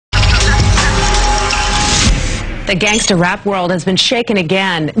The gangsta rap world has been shaken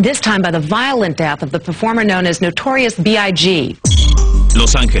again, this time by the violent death of the performer known as Notorious Vh1.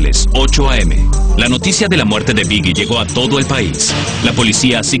 Los Ángeles, 8 a.m. La noticia de la muerte de Biggie llegó a todo el país. La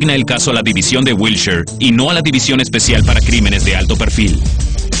policía asigna el caso a la división de Wilshire y no a la división especial para crímenes de alto perfil.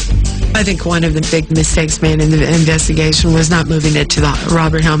 I think one of the big mistakes made in the investigation was not moving it to the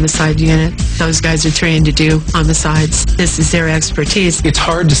robbery homicide unit. Those guys are trained to do homicides. This is their expertise. It's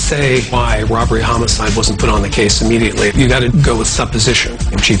hard to say why robbery homicide wasn't put on the case immediately. You got to go with supposition.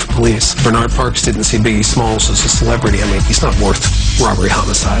 Chief of Police Bernard Parks didn't see Biggie Smalls as a celebrity. I mean, he's not worth robbery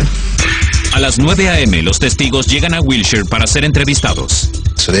homicide. A las 9 a.m. los testigos llegan a Wilshire para ser entrevistados.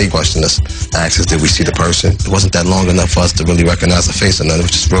 So they questioned us, asked us, did we see the person? It wasn't that long enough for us to really recognize the face or nothing. It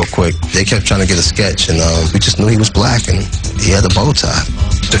was just real quick. They kept trying to get a sketch, and we just knew he was black, and he had a bow tie.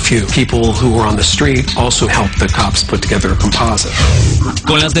 A few people who were on the street also helped the cops put together a composite.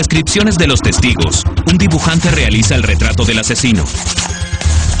 Con las descripciones de los testigos, un dibujante realiza el retrato del asesino.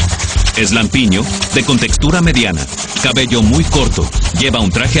 Es lampiño, de contextura mediana, cabello muy corto, lleva un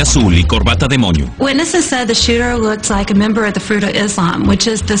traje azul y corbata de moño. Witnesses said the shooter looked like a member of the Fruit of Islam, which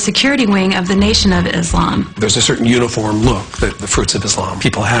is the security wing of the Nation of Islam. There's a certain uniform look that the Fruits of Islam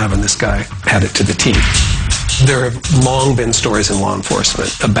people have, and this guy had it to the T. There have long been stories in law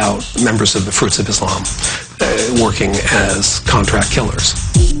enforcement about members of the Fruits of Islam working as contract killers.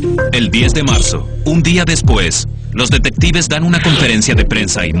 El 10 de marzo, un día después, los detectives dan una conferencia de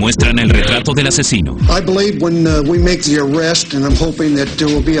prensa y muestran el retrato del asesino. I believe when we make the arrest, and I'm hoping that there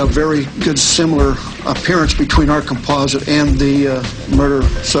will be a very good similar appearance between our composite and the murder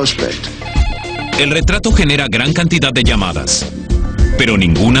suspect. El retrato genera gran cantidad de llamadas, pero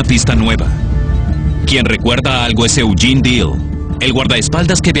ninguna pista nueva. Quien recuerda algo es Eugene Deal, el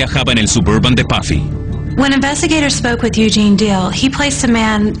guardaespaldas que viajaba en el Suburban de Puffy. When investigators spoke with Eugene Deal, he placed a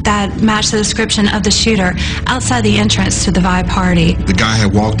man that matched the description of the shooter outside the entrance to the Vh1 party. The guy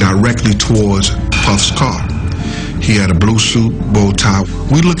had walked directly towards Puff's car. He had a blue suit, bow tie.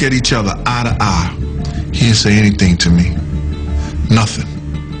 We looked at each other eye to eye. He didn't say anything to me. Nothing.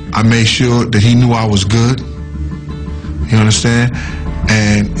 I made sure that he knew I was good. You understand?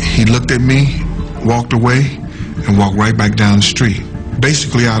 And he looked at me, walked away, and walked right back down the street,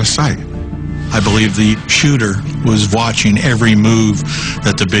 basically out of sight. I believe the shooter was watching every move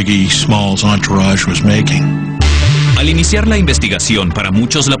that the Biggie Smalls entourage was making. Al iniciar la investigación, para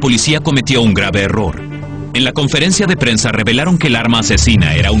muchos la policía cometió un grave error. En la conferencia de prensa revelaron que el arma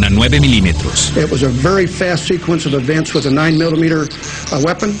asesina era una 9 milímetros. It was a very fast sequence of events with a 9mm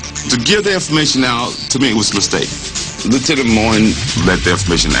weapon. To give the information out, to me, it was a mistake. Lieutenant Moyne let the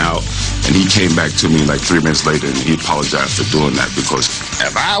information out, and he came back to me like 3 minutes later, and he apologized for doing that, because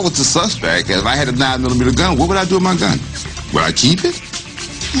if I was the suspect, if I had a 9mm gun, what would I do with my gun? Would I keep it?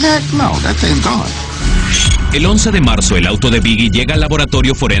 Heck no, that thing's gone. El 11 de marzo, el auto de Biggie llega al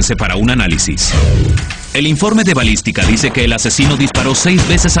laboratorio forense para un análisis. El informe de balística dice que el asesino disparó 6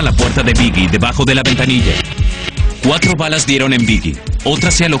 veces a la puerta de Biggie debajo de la ventanilla. 4 balas dieron en Biggie,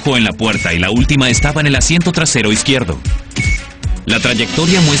 otra se alojó en la puerta y la última estaba en el asiento trasero izquierdo. La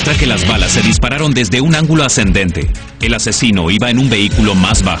trayectoria muestra que las balas se dispararon desde un ángulo ascendente. El asesino iba en un vehículo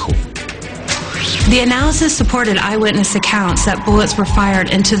más bajo. The analysis supported eyewitness accounts that bullets were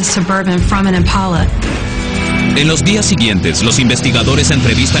fired into the Suburban from an Impala. En los días siguientes, los investigadores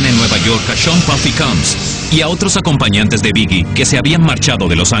entrevistan en Nueva York a Sean Puffy Combs y a otros acompañantes de Biggie que se habían marchado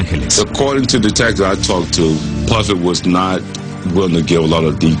de Los Ángeles. According to the detective I talked to, Puffy was not willing to give a lot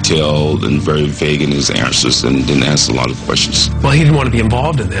of detail and very vague in his answers and didn't answer a lot of questions. Well, he didn't want to be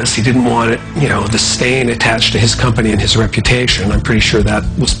involved in this. He didn't want it, the stain attached to his company and his reputation. I'm pretty sure that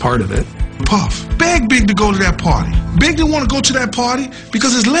was part of it. Puff begged Big to go to that party. Big didn't want to go to that party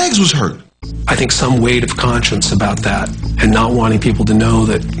because his legs was hurt. I think some weight of conscience about that and not wanting people to know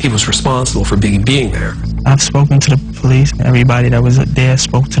that he was responsible for Biggie being there. I've spoken to the police. Everybody that was there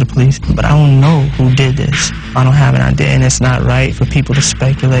spoke to the police. But I don't know who did this. I don't have an idea, and it's not right for people to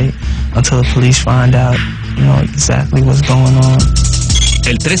speculate until the police find out, exactly what's going on.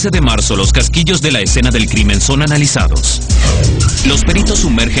 El 13 de marzo, los casquillos de la escena del crimen son analizados. Los peritos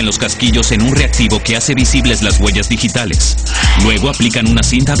sumergen los casquillos en un reactivo que hace visibles las huellas digitales. Luego aplican una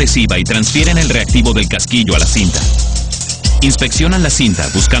cinta adhesiva y transfieren el reactivo del casquillo a la cinta. Inspeccionan la cinta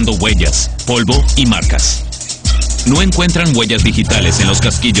buscando huellas, polvo y marcas. No encuentran huellas digitales en los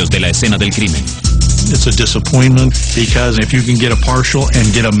casquillos de la escena del crimen. It's a disappointment because if you can get a partial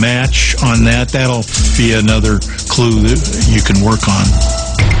and get a match on that, that'll be another clue that you can work on.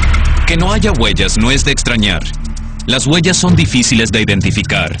 Que no haya huellas no es de extrañar. Las huellas son difíciles de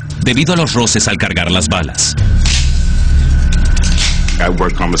identificar debido a los roces al cargar las balas. I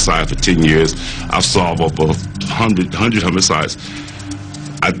worked homicide for 10 years. I've solved over 100 homicides,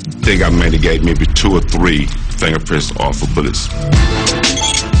 I think I maybe gave maybe 2 or 3 fingerprints off of bullets.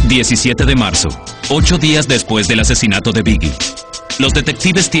 17 de marzo, 8 días después del asesinato de Biggie. Los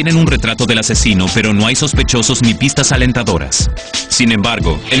detectives tienen un retrato del asesino, pero no hay sospechosos ni pistas alentadoras. Sin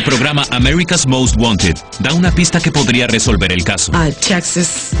embargo, el programa America's Most Wanted da una pista que podría resolver el caso. A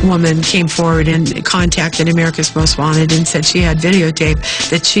Texas woman came forward and contacted America's Most Wanted and said she had videotape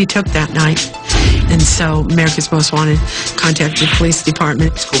that she took that night. And so America's Most Wanted contacted the police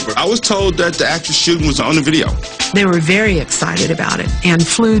department. I was told that the actual shooting was on the video. They were very excited about it and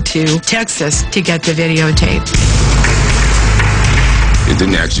flew to Texas to get the videotape. It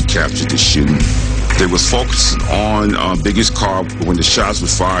didn't actually capture the shooting. They was focusing on Biggie's car when the shots were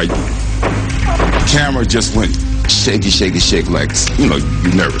fired. The camera just went shaky, shaky, shake, like, you know,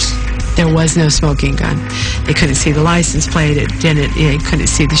 you're nervous. There was no smoking gun. They couldn't see the license plate. They couldn't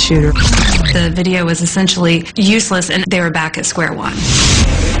see the shooter. The video was essentially useless and they were back at square one.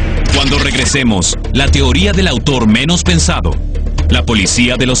 Cuando regresemos, la teoría del autor menos pensado, la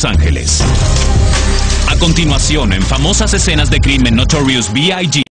policía de Los Ángeles. A continuación, en famosas escenas de crimen, Notorious Big.